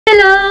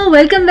Hello,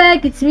 welcome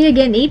back. It's me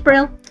again,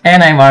 April.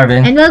 And I'm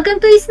Marvin. And welcome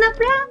to Snap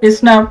React. It's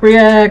Snap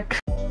React.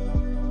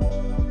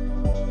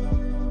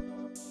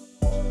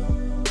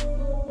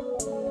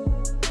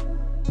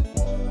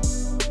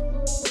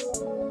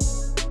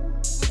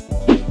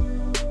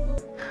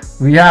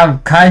 We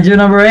have Kaiju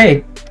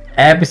No.8,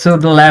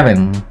 episode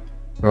 11.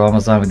 We're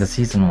almost done with the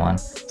season 1.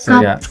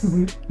 So yeah,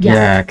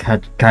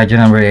 Kaiju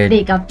No.8.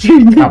 They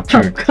captured.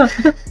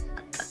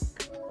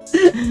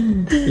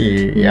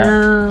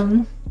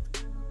 Yeah.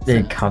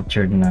 They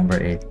captured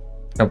number 8.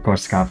 Of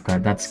course,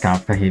 Kafka. That's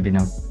Kafka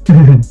Hibino.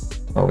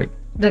 Oh wait.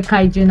 The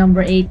Kaiju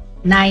No.8,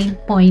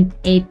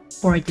 9.8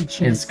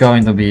 fortitude. It's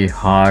going to be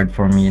hard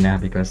for me now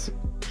because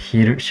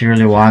she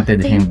really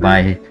wanted him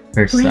by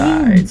her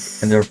side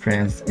and their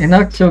friends. And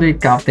actually,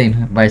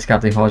 Vice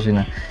Captain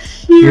Hoshina,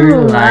 he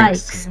really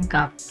likes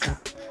Kafka.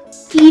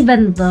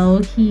 Even though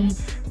he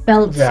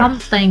felt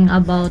something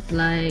about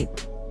like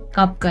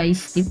Kafka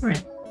is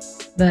different,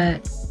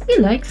 but he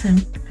likes him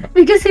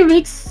because he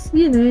makes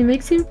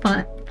him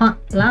fun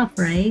laugh,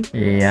 right?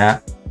 Yeah.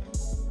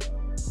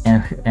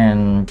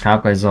 And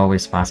Kafka is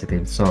always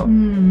positive, so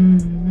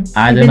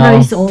I don't know.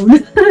 He's old.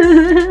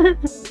 I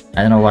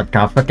don't know what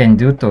Kafka can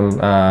do to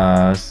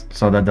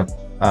so that the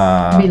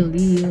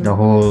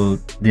whole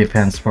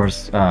defense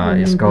force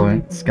is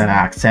gonna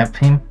accept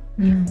him,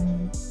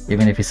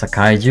 even if he's a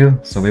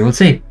kaiju. So we will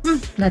see.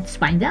 Let's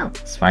find out.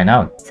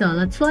 So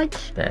let's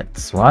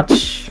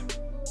watch.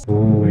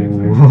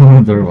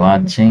 Ooh, they're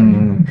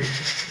watching.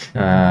 Who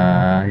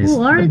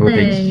are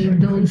they?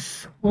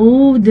 Those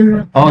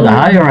the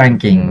higher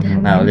ranking.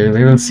 Now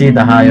we will see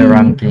the higher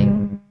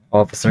ranking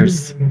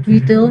officers. You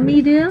tell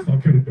me there.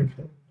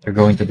 They're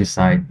going to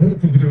decide. They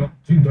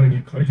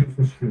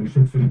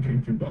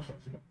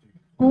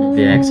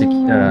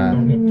execute.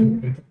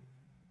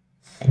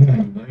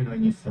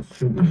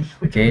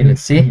 Okay,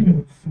 let's see.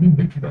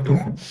 Big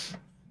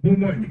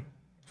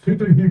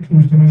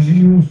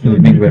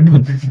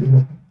weapon.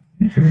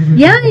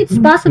 Yeah, it's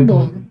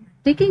possible.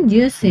 They can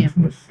use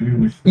him.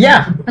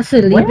 Yeah. As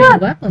a living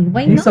weapon.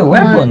 Why not? He's a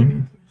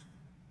weapon.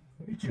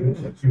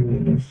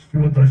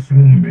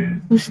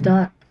 Who's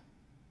that?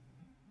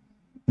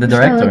 The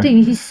director. I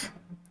think he's...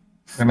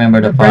 Remember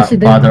the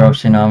father of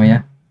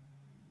Shinomiya?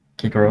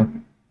 Kikoro.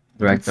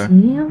 Director.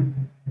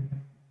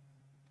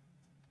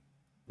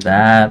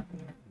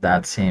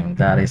 That's him.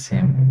 That is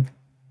him.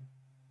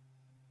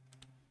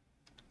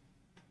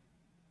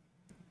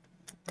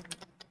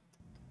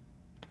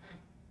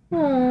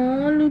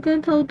 Oh, look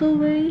at how the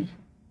way.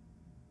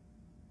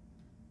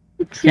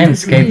 Can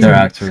escape there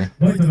actually,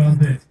 but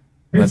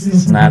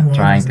it's not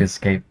trying to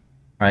escape,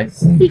 right?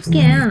 He can.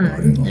 Yeah,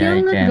 He's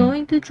he not can.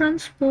 going to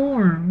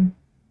transform.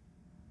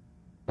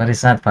 But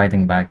he's not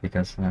fighting back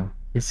because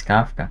he's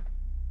Kafka.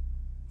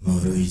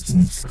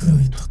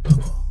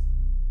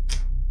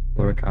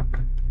 Poor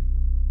Kafka.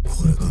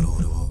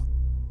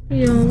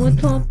 Yeah, what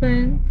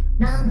happened?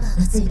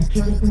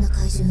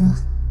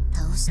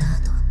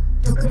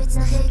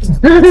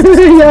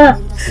 Yeah.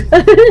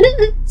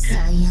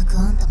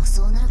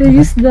 They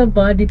use the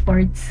body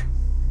parts.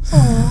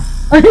 Oh,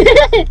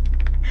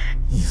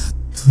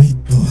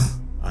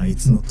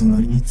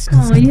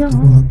 yeah.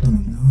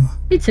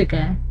 It's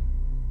okay.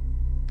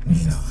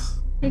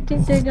 I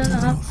think they're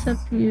gonna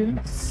accept you.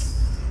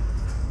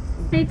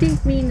 I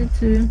think Mina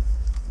too.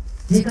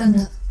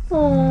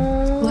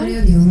 Oh.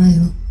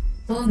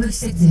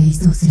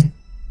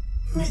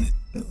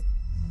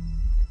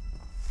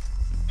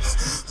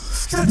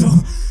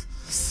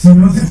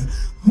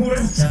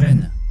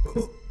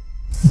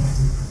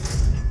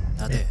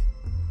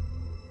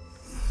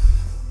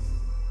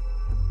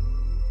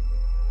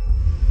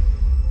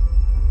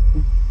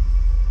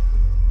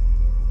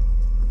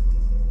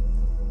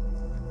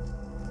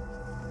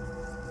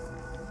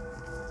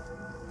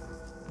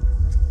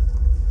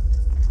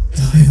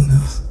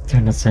 They're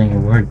not saying a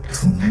word.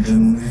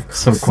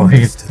 So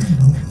quiet.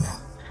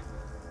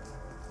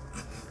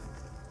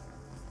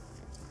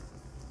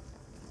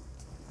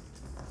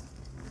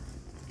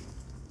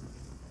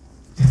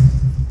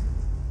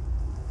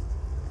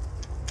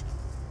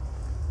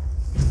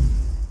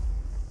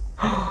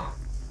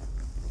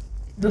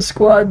 The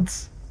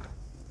squads.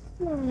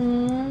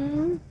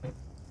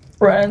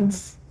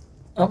 Friends.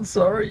 I'm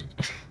sorry.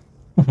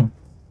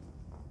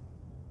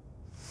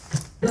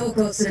 同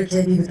行する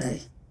警備部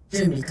隊、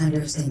準備完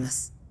了していま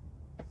す。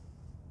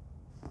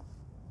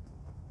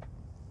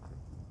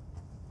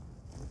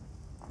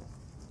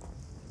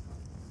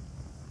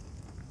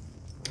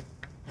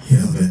や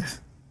べえ、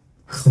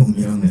顔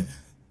見らんねえ。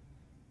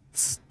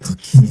ずっと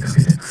気にか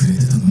けてくれ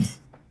てたのに、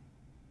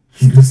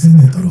許せ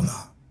ねえだろう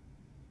な。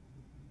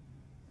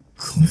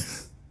ごめん。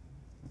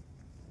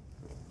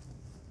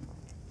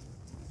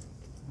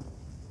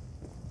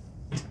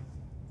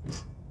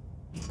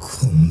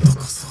今度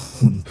こそ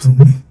本当に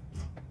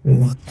終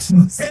わっち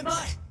まう。先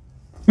輩！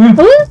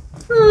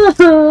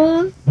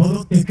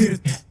戻ってくるっ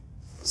て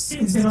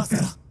信じてます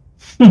から。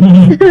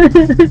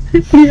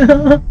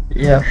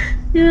Yeah.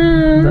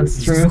 Yeah.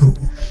 That's true.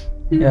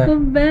 You Yeah.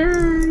 come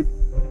back.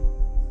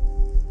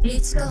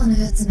 市川の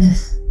やつめ、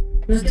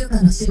無許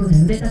可の死後で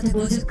腕立て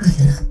50回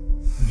だな。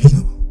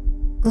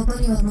ここ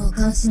にはもう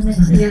監視の目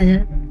がない。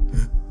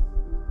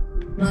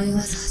迷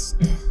わず走っ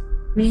て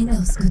みんな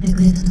を救って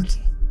くれた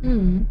時、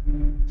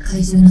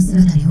怪獣の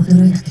姿に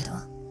驚いたけど、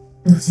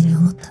同時に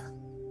思った。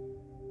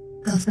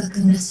カフカ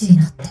君らしい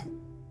なって。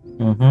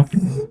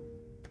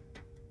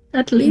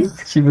At least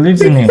she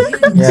believes in him.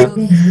 Yeah. 証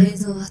言や映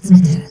像を集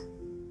めてる。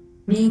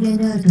人間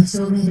であると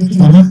証明でき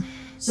れば、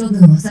処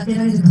分を避け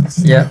られるかも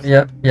しれない。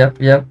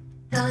Yep.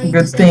 隊員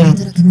としての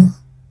働きも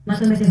ま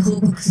とめて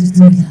報告するつ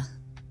もりだ。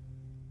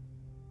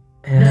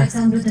第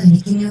三部隊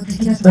に君を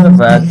敵だと He's not a 思っ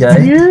て bad いる。 guy.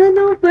 yeah,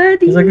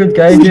 nobody. He's a good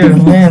guy too,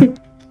 man.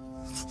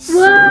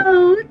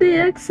 Wow,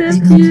 they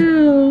accept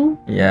you.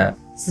 Yeah,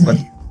 but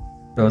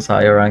those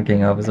higher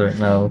ranking officers,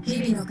 no.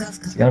 日々のカフ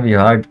カ。 It's gonna be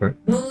hard for.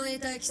 防衛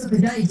隊規則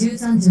第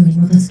13条に基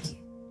づき、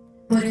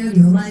これよ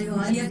りお前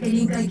を有明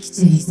臨海基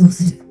地へ移送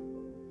する。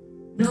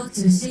道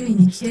中市民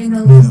に危険が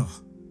及ぶ。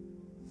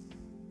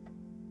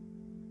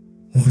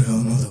俺は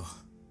まだ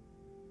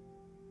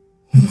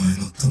お前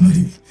の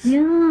隣。 Yeah,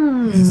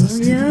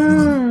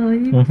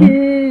 you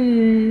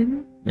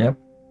can. Yep.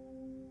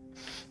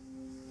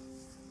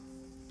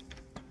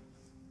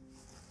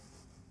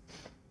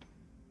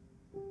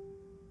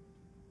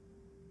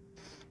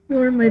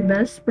 You're my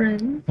best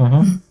friend.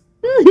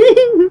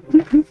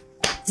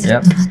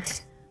 Yep.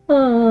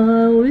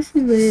 Oh, who's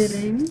he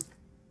wearing?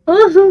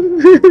 Oh,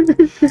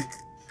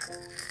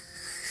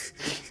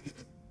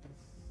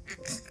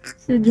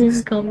 it's a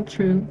dream come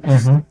true.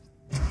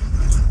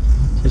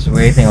 She's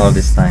waiting all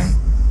this time.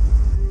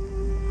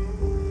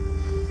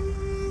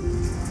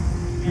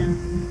 Yeah.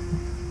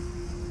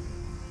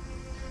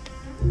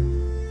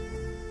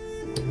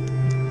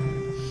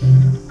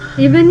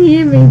 Even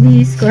he, maybe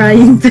he's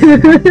crying too.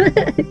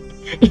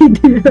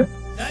 Idiot.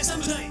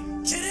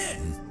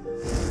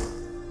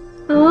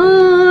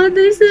 Oh,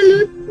 they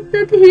salute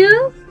at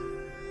him?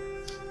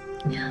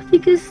 Yeah,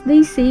 because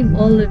they save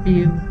all of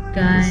you,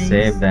 guys.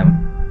 Save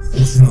them.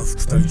 星野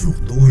副隊長、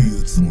どうい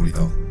うつもりだ？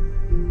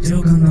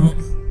上官の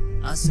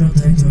足の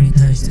隊長に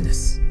対してで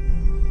す。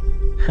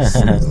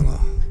そうだな。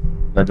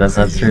 But that's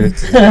not true.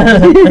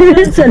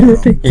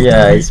 Salute.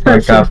 Yeah, it's for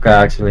Kafka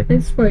actually.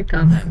 It's for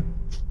Kafka.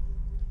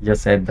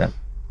 Just said that.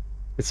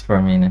 It's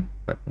for me,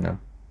 but no.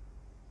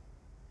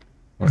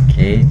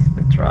 Okay,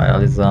 the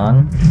trial is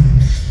on.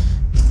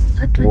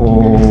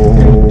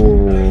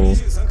 Oh.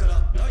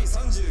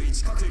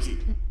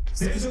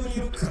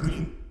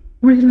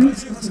 Really?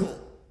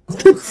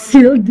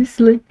 Sealed this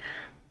like.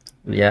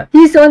 Yeah.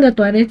 He's on the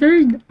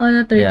 23rd? On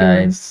the 31st. Yeah,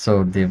 it's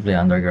so deeply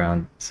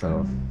underground,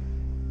 so.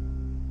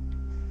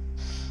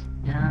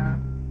 Yeah,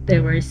 they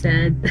were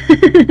sad.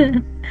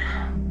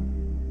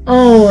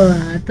 Oh,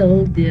 I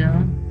told you.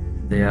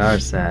 They are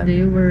sad.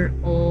 They were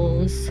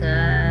all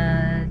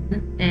sad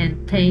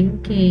and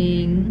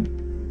thinking.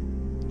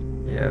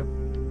 Yep.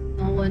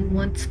 No one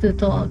wants to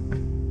talk.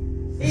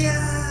 いや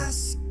ー、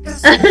しか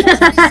し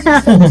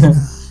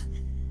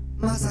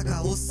まさ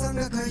かおっさん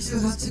が怪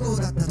獣8号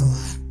だったとは。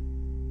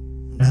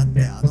だっ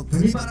てあのプ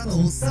リバラの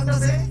おっさんだ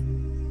ぜ。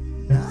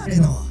誰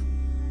の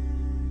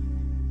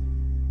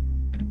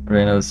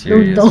Reno's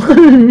Don't serious. talk.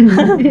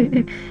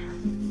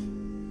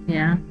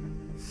 Yeah.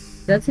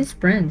 That's his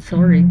friend,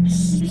 sorry.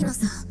 日比野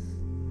さん、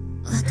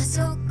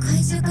私を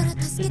怪獣から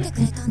助けて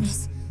くれたんで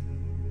す。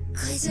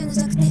怪獣の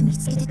弱点見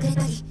つけてくれ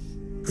たり、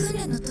訓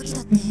練の時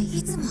だって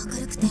いつも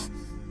明るくて。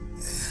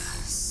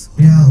そ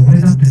りゃ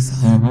俺だってさ、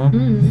おっ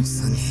Mm.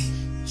 さんに。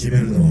決め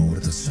るのは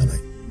俺たちじゃない。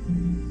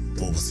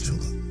討伐長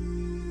だ。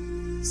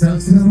さ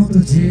すが元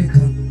自衛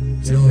官、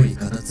上位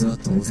下達は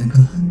当然か。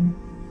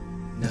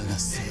だが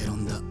正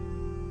論だ。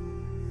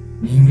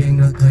人間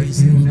が怪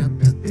獣になっ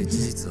たって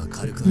事実は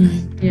軽くはない。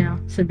Yeah,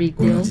 it's a big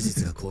この deal. 事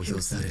実が公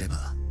表されれ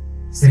ば、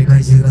世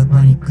界中が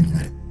パニックに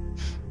なる。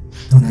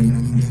隣の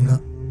人間が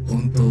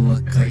本当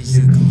は怪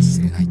獣かも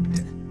しれないっ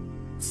て、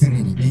常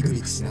にビクビ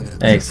クしながら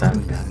暮らすこと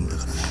になるんだ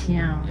からな。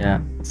Yeah.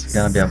 Yeah, it's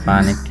gonna be a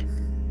panic.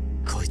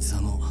 こいつ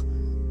はも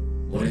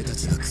う、俺た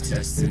ちが口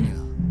出しするには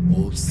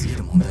大きすぎ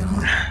る問題なん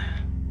だ。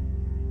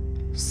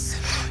先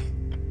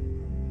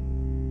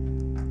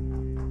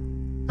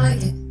輩。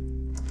入れ。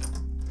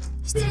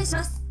失礼し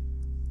ます。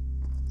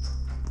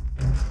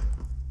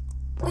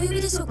お呼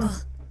びでしょうか。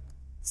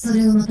そ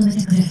れをまとめ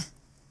てくれ。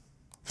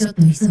ちょっ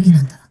と急ぎ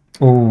なんだ。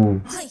 Oh,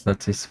 はい。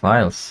 that's his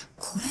files.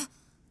 こ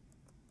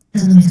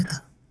れ。頼める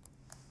か。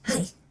は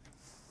い。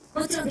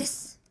もちろんで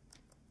す。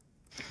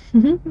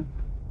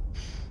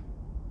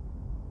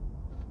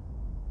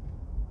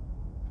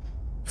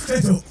副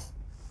隊長、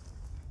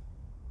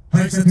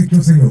配置撤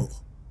去作業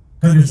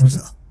完了しまし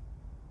た。あ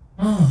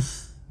あ、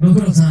ご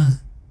苦労さ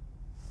ん。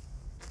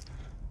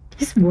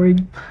He's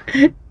worried.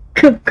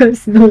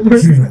 Kafka's no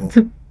日々の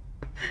work.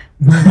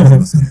 どうなり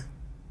ますかね。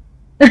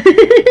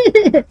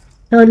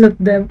 All of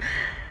them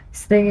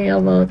is thinking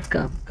about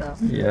Kafka.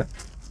 Yeah.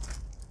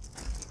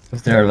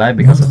 Because they're alive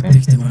戻 because っ of て him.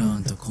 きてもらわ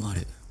んと困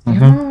る。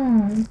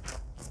 Yeah.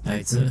 あ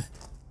いつ、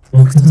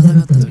僕と戦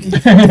った時、ビ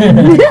ク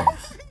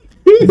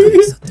ビ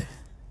クさって。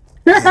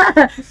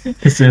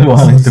He still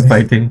wanted to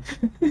fight him.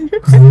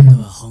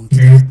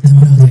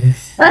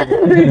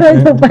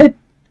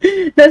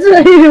 That's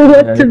why you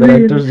want to The be.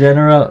 director's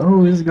general.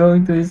 Oh, she's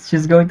going to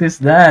his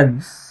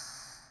dad.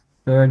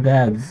 To her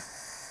dad.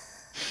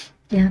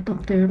 Yeah,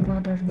 talk to your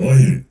mother.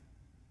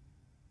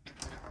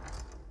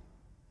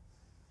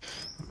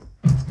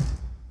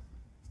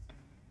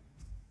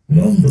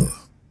 なんだ。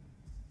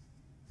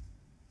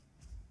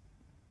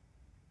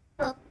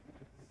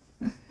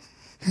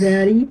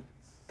Daddy?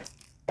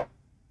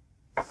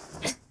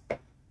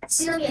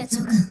 篠宮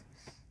長官、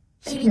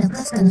日々の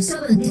カフカの処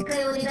分撤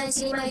回をお願い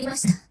しに参りま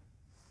した。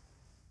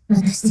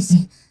私自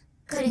身、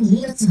彼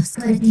に命を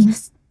救われていま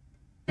す。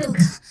どうか、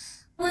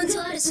温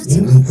情ある処置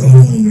を。愚か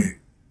者め。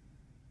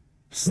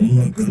そん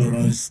なくだ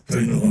らん失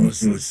態の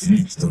話をし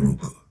に来たの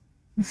か。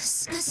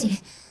しか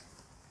し、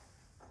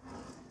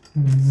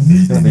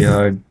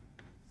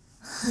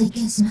拝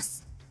見しま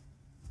す。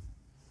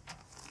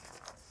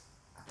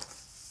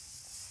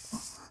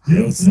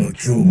奴の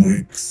胸部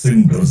X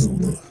線画像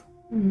だ。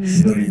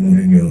左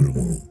胸にある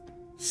もの、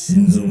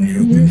心臓によ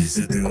く似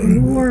せてあ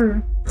る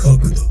が、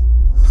核だ。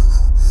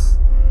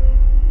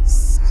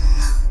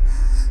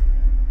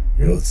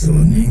奴は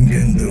人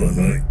間では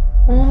ない。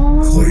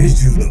怪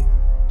獣だ。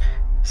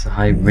It's a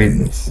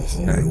hybrid. 母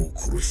親を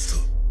殺し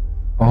た。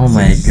Oh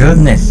my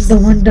goodness. The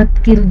one that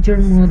killed your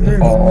mother.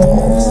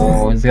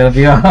 Oh, it's gonna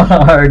be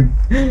hard.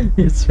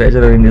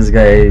 Especially when this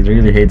guy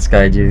really hates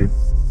kaiju.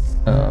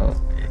 Oh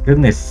my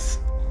goodness.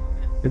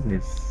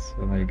 Goodness.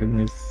 Oh my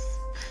goodness.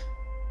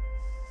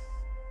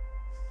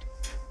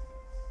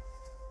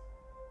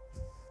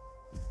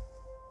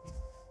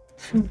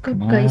 So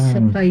Kafka is a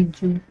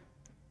kaiju.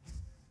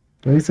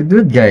 Well, he's a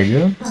good guy,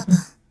 yo.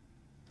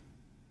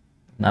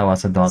 Now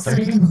as a daughter.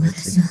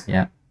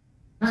 Yeah.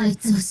 あい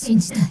つを信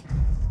じたい。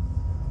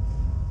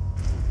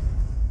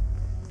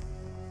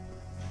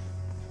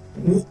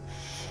お、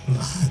ま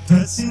た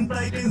身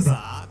体検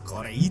査？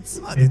これい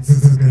つまで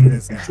続くんで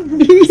すか？そ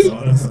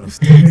ろそろ布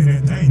団で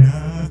寝たい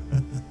な。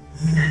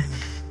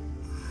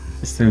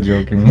Still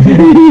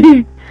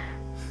joking.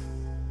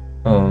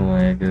 Oh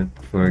my god,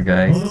 poor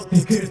guy. 戻っ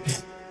てくるって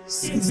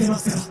信じてま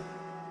すよ。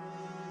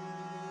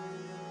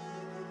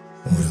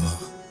俺は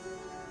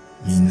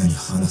みんなに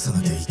話さ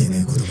なきゃいけ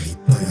ねえことがいっ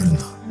ぱいあるん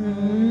だ。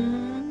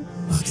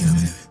諦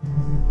めねえ。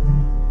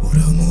俺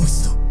はもう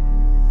一度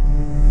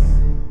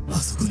あ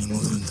そこに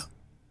戻るんだ。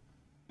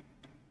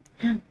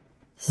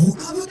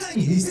他部隊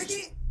に移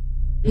籍？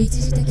一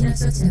時的な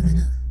処置だが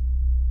な。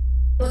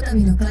小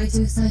民の怪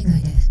獣災害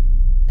で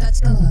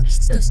立川は基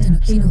地としての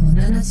機能を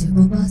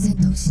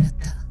 75% 失っ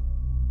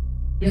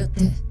た。よっ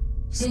て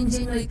新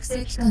人の育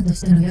成機関と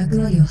しての役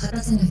割を果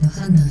たせないと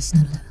判断した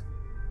のだ。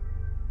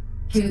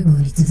9号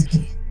に続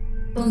き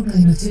今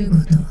回の10号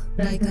と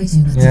大怪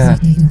獣が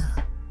続いているが、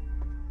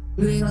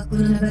上はこ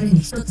の流れに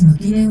一つの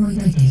疑念を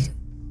抱いている。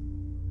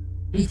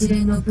一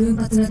連の群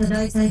発型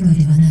大災害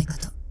ではないか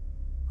と。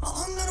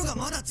あんなのが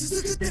まだ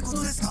続くってこ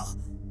とですか？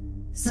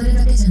それ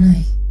だけじゃな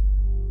い。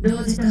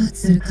同時多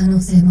発する可能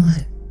性もあ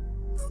る。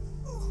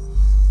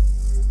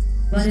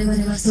我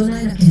々は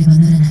備えなければ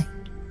ならない。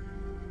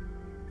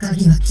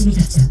鍵は君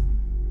たちだ。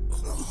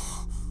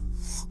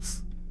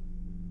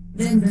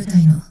全部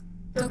隊の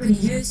特に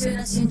優秀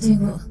な新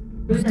人を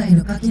部隊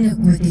の垣根を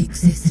越えて育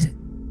成する。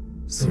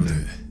それで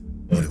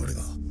我々が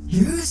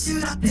優秀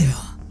だってよ。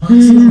八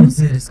番の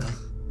せいですか？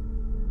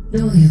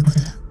どういうこと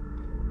だ？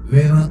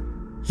上は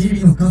日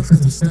々のカフカ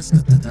と親しか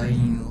った隊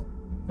員を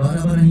バ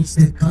ラバラにし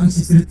て監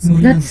視するつも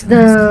りなんだ。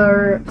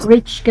 That's the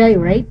rich guy,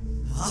 right?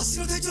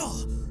 橋野隊長、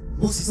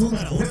もしそう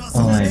なら俺は Oh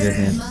そ my れ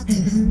で。 goodness. 待て。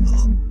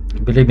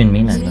 Believe in me,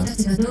 君 Nana. た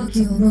ちが同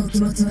期を思う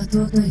気持ちは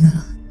尊いが、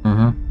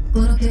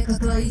この計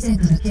画は以前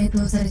から検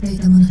討されてい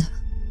たものだ。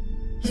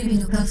日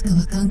々のカフカ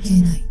は関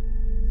係ない。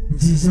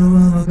事情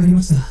はわかり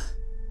ました。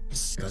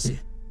しかし、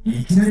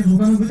いきなり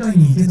他の部隊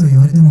に行けと言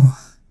われても、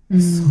そ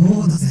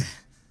うだぜ。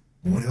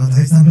俺は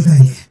第三部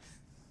隊に、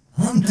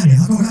あんたに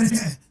憧れて、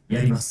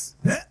やります。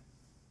え？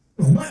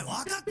お前分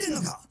かってん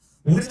のか？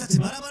俺たち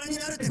バラバラに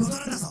なるってこと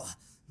なんだぞ。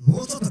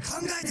もうちょっと考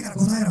えてから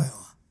答えろよ。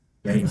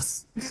やりま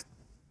す。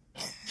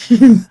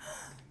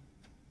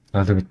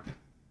I'll do it.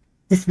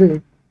 Just do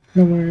it.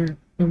 No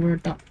more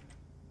talk.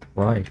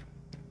 Why?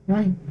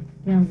 Why?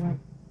 Yeah, why?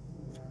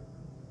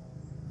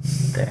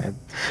 Dad.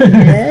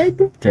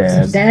 Dad?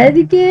 Dad. Dad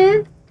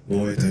again?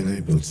 終えたい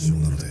内部の事情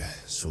なので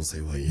詳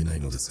細は言えない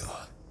のです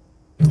が、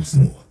どうし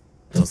ても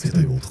助け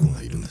たい男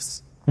がいるんで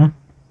す。は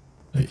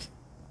い、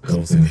可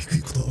能性が低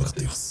いことは分かっ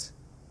ています。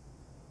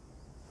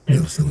よ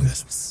ろしくお願い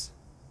します。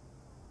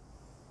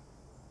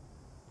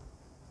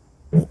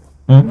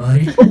マ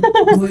リ、声か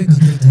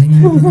けるタイミ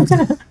ングが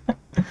なくて。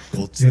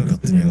こっちが勝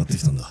手に上がって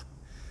きたんだ。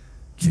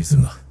気にす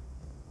るな。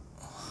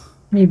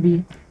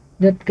 Maybe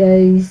that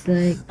guy is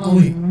like,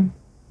 Aoi.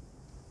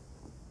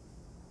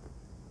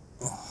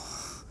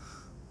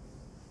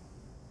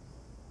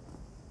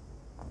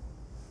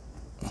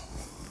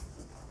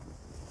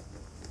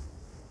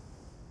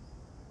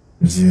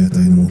 自衛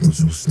隊の元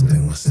上司と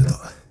電話して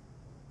た。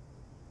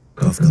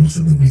カカフカの処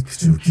分に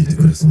口を聞いて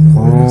くれそう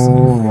なお偉いさん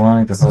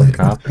wanted to hold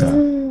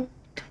Kafka.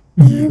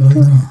 意外だ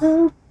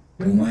な。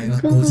お前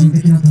が個人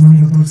的な頼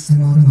み事をし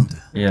て回るなんて。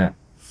Yeah.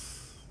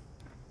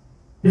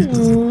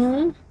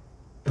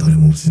 誰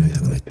も失い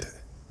たくないって。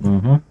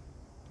Mm-hmm.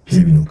 日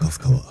々のカフ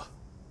カは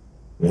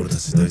俺た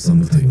ち第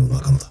三部隊の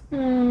仲間だ。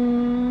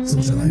そ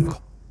うじゃないの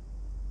か。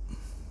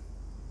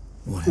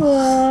俺は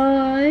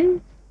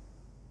Why?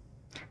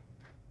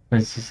 But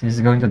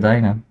he's going to die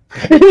now.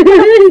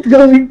 He's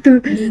going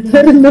to,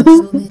 I don't know,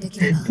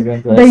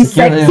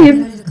 dissect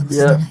him.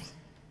 Yeah.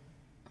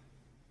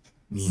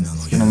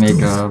 He's gonna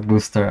make a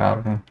booster out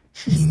of him.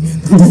 人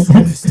間だと証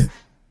明して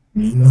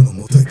みんなの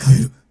元へ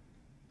帰る。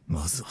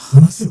まず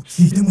話を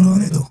聞いてもらわ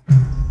ねえと。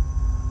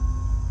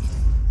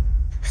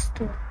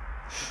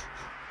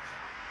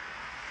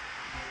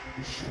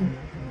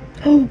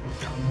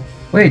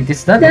Wait,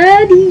 is that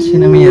Daddy!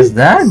 Shinomiya's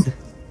dad?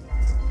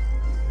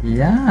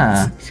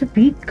 Yeah. He's a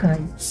big guy.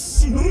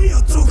 篠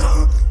宮長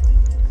官。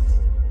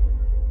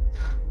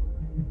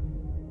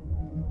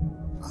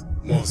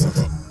まさ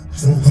か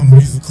長官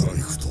自ら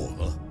行くとは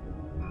な。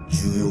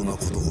重要なこ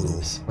とほど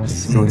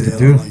自分でや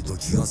らないと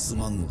気が済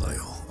まんのだ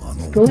よ。あ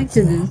の Going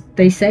to do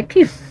dissect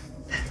him.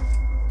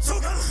 長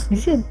官。 He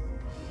said.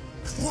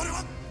 俺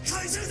は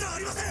怪獣じゃあ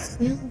りま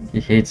せん。 He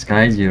hates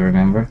Kaiju,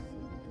 remember?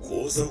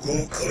 拘束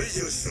を解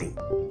除しろ。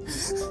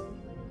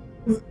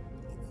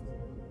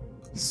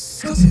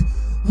しかし、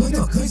あん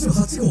たは怪獣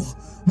8号。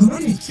あま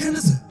りに危険で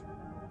す。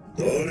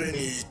誰に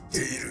言って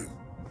いる。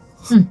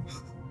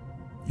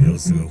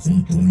奴が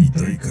本当に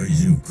大怪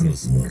獣クラ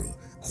スなら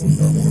こん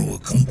なものは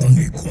簡単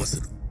に壊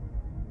せる。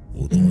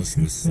おとなし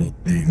く座っ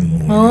ている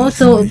のは Oh,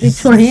 so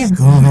it's for him.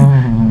 こ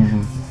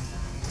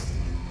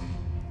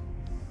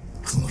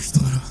の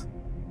人なら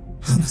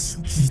話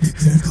を聞いて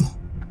くれるかも。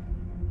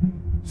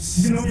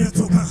篠宮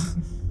長官、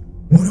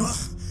俺は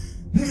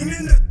人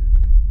間だ。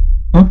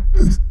 Huh?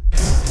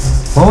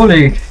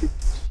 Holy!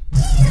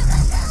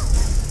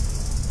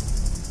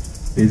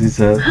 This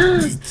is a... いき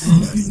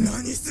なり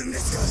何すんで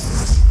すか。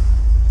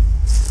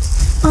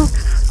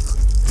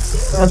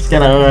 That's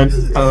gonna hurt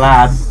a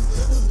lot.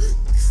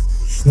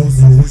 一つ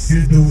教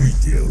えておい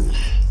てやろう。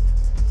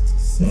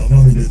相模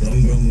で弾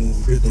丸を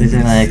受け取 This is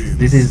like...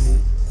 This is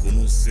この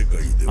世界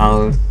で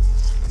how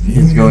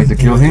he's going to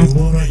kill him? 呼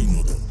ばない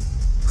のだ。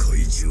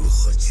怪獣8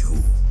号。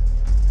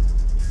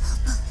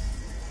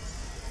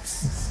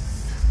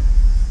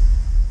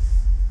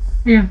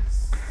 Yeah.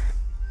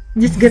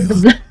 Just get the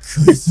blood.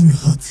 怪獣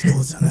8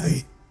号じゃな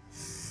い。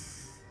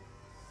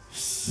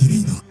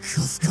日々の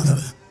カフカだ。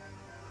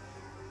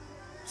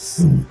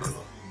そうか。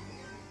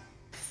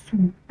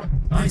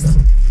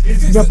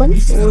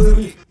Japanese?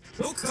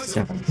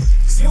 Japanese.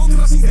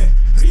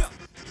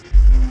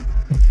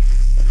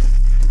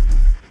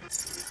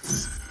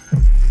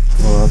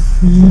 What?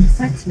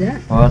 What's that?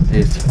 What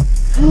is...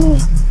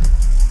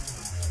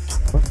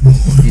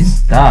 What is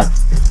that?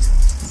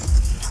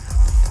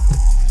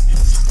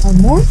 One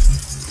more?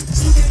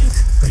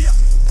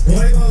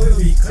 What?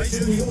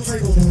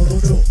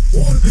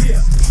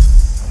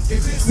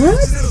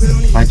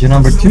 Kaiju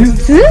number 2?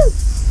 Two?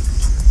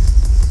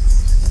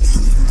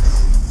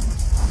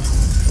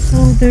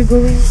 Oh, they're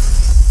going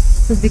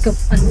to become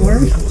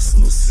unwarm.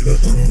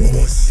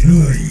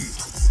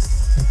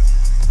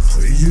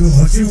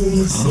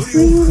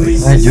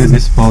 Kaiju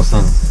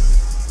disposal.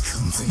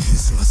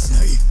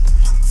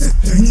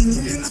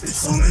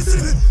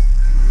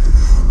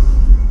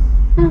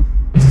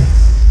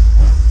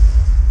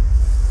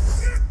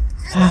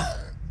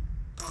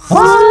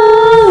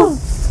 Oh!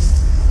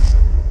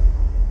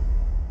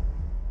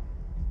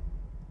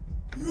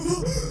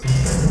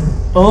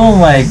 Oh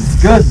my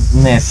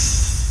goodness!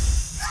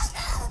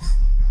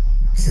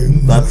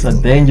 That's a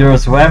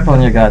dangerous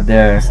weapon you got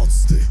there.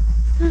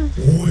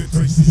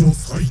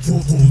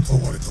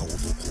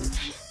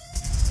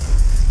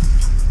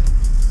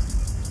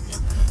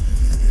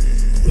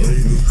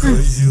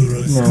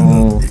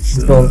 No,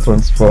 don't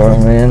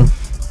transform, man.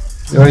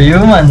 You're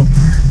human.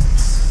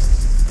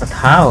 But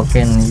how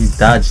can he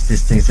dodge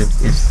these things if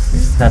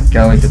he's not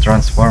going to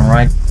transform,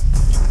 right?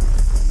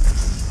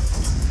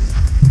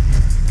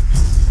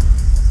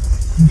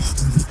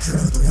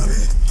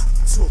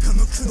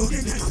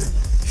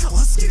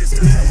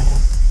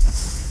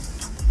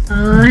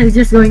 He's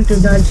just going to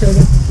dodge so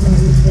that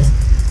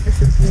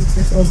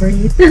just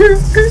overheat.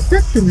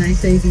 That's a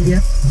nice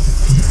idea.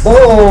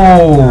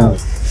 Oh!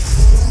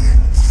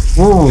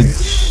 Ouch!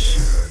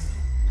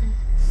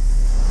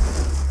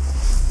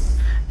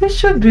 He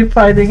should be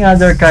fighting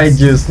other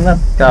kaijus, not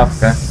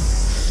Kafka.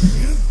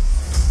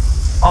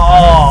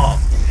 Oh!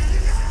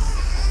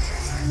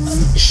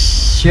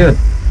 Shoot!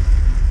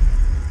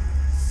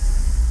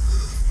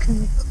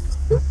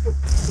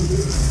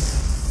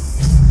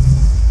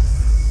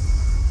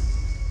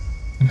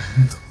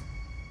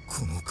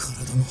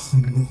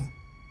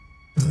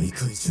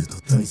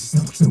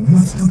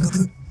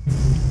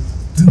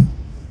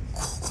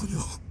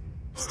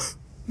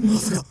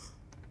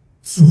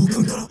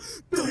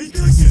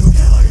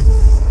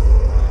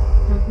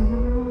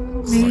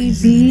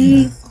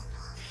 Maybe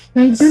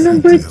Kaiju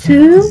number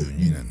 2?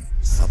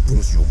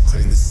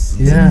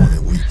 Yeah.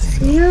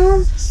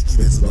 Yeah.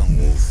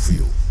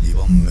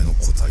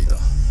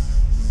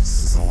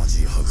 凄ま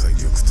じい破壊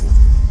力と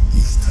生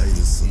き絶える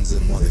寸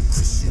前まで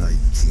屈しない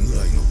木ぐ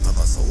らいの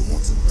高さを持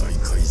つ大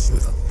怪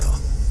獣だった。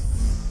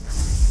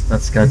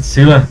 That's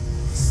Godzilla.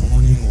 その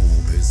2号を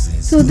ベースに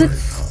So 作られた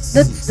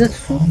that's the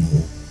この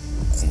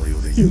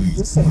世で唯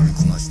一なる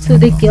こなし So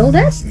they killed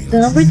that? The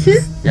number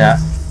 2? Yeah.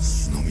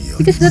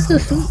 Because that's the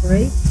suit,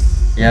 right?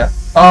 Yeah.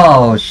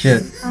 Oh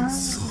shit.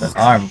 The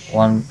arm.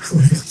 One. こ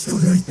れが人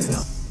が言って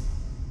た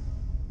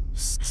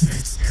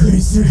別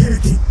怪獣兵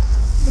器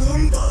ナ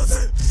ンバー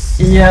ズ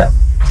Yeah.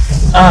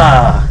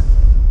 Ah.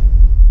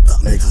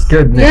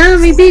 Goodness. Yeah,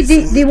 maybe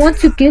they want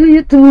to kill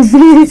you to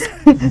be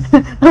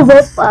a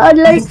weapon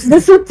like the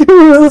suit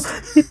too.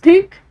 You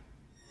think?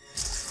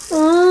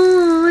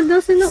 Oh, it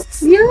doesn't know.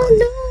 Yeah,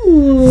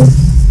 no.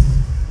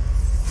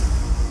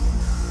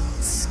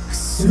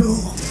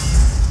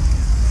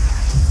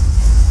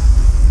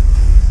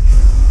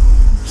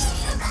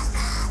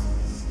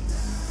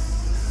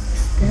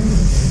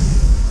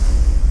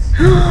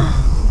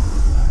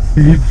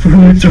 He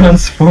fully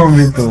transformed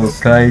into a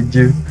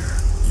kaiju. よ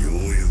う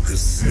やく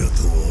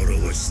姿を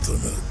現したな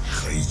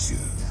怪獣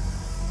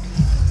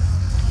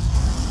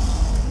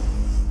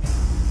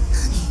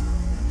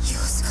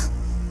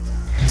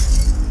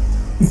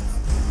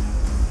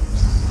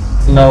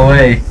No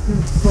way.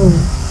 Oh.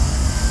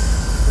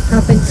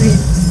 What happened to him?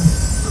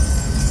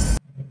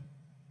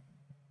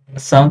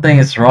 Something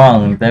is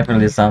wrong.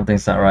 Definitely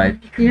something's not right.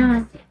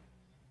 Yeah.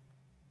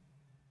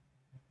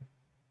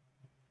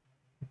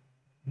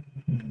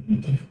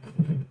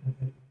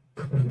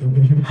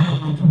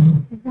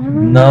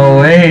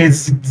 No way,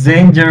 it's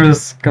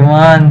dangerous. Come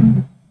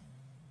on.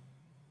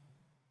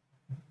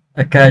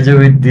 A kaiju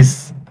with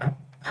this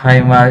high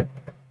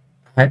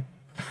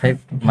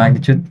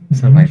magnitude.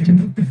 It's not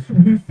magnitude.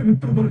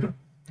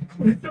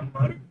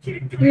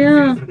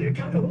 Yeah.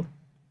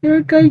 You're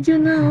a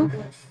kaiju now.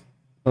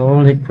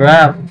 Holy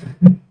crap.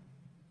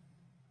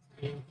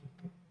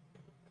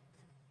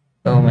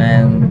 Oh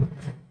man.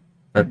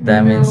 That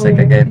damn insect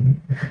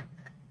again.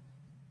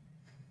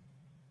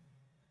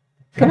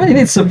 Come on, he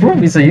needs to prove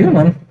he's a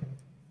human.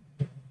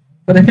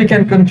 But if he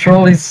can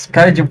control his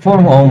kaiju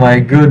form, oh my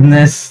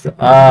goodness.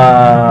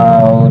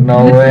 Oh,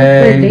 no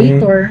way.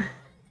 Predator.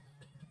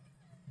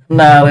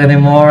 Not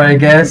anymore, I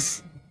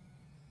guess.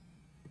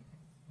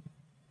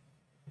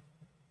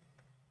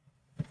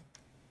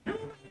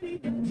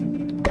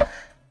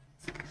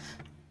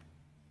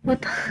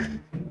 What?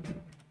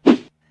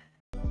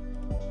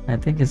 I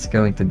think it's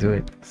going to do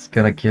it. It's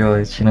gonna kill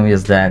it. Shinomi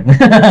is dead.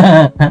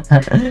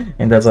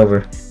 And that's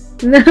over.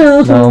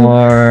 No. No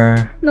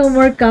more. No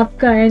more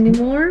Kafka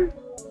anymore.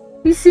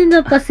 He's in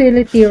the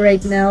facility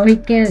right now. He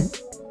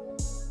can't.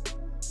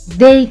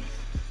 They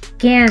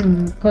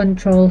can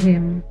control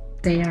him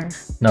there.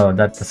 No,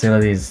 that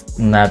facility is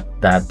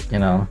not that, you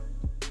know.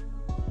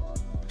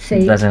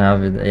 Safe. Doesn't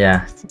have it.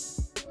 Yeah.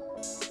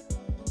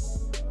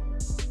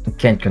 It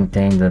can't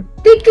contain that.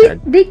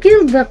 They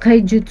killed the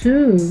kaiju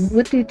too.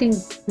 What do you think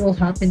will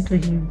happen to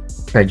him?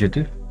 Kaiju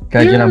 2?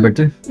 Kaiju Yeah. number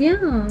 2?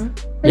 Yeah.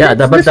 Yeah,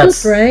 the but that's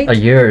suit, right?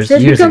 years They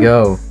become-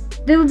 ago.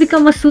 They will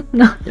become a suit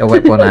now. A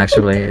weapon,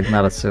 actually. It's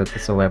not a suit,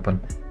 it's a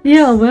weapon.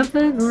 Yeah, a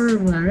weapon or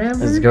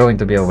whatever. It's going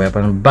to be a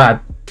weapon, but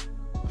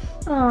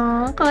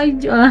Aw,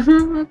 kaiju.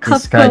 this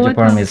Kafka, kaiju what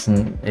form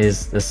happened?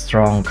 is a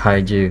strong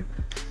kaiju.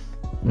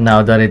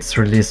 Now that it's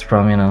released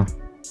from, you know,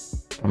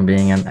 from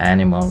being an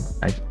animal.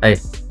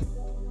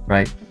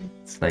 Right?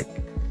 It's like,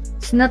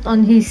 It's not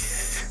on his,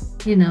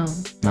 you know.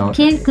 no,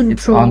 Can't it's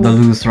control. on the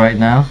loose right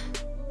now.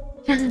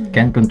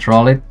 Can't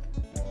control it.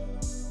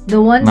 The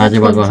one that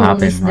Imagine what will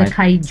controls happen, is the right?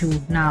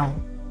 kaiju now,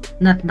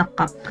 not the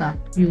Kafka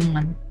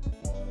human.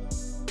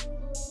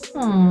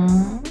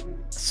 Aww.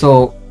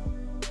 So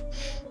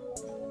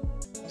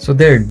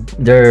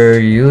they're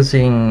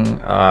using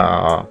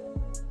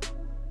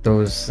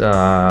those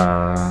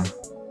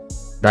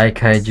Dai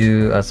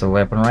Kaiju as a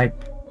weapon, right?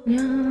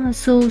 Yeah,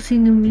 so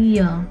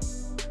Sinomiya.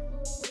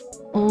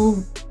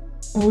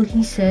 All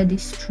he said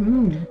is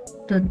true.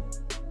 That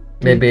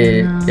they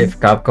Maybe can, if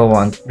Kafka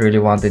really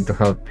wanted to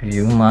help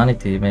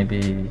humanity,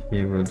 maybe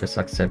he will just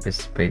accept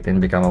his fate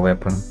and become a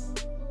weapon.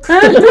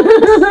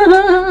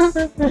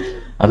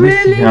 At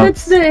least he really,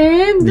 helps that's the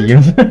end. the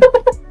human.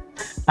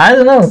 I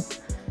don't know.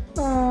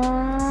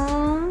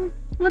 Aww.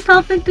 What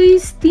happened to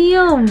his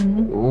team?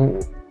 Ooh.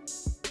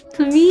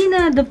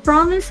 Tamina, the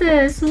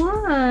promises.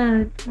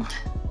 What?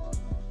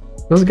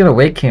 Who's gonna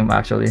wake him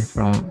actually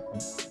from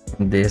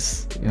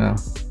this, you know?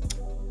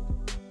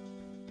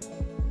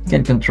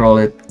 Can't control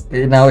it.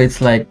 Now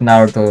it's like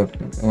Naruto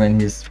when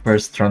he's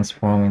first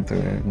transformed into,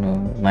 you know,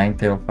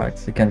 nine-tail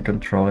fights. He can't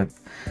control it.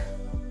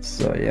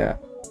 So yeah.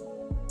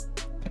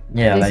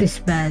 Yeah, This like is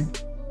bad.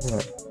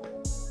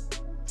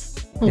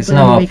 he's Hopefully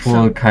now he a wakes full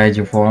up.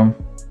 kaiju form.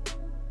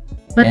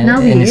 But and, now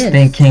he and is. he's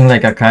thinking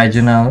like a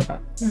kaiju now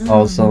Yeah.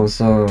 also,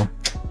 so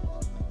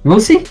we'll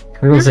see.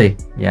 We will see.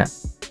 Yeah.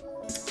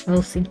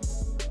 We'll see.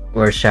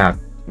 We're shocked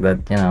that,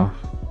 you know,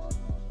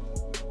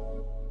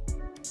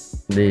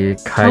 the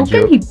kaiju. How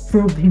can he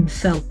prove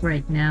himself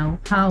right now?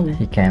 How?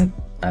 He can't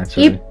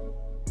actually.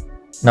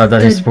 Now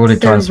that he's fully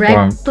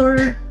transformed,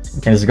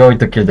 he's going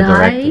to kill the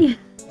director.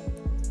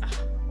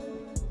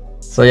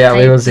 So yeah,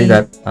 we will see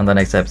that on the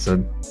next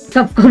episode.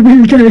 Kafka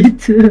will die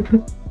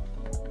too.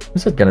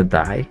 He's not gonna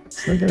die.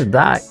 He's not gonna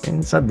die.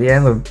 It's at the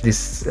end of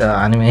this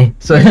anime.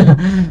 So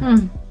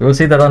we will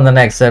see that on the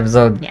next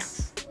episode.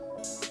 Yes.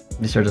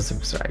 Be sure to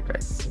subscribe,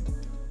 guys.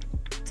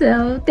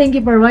 So thank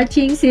you for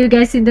watching. See you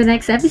guys in the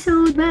next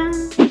episode.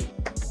 Bye.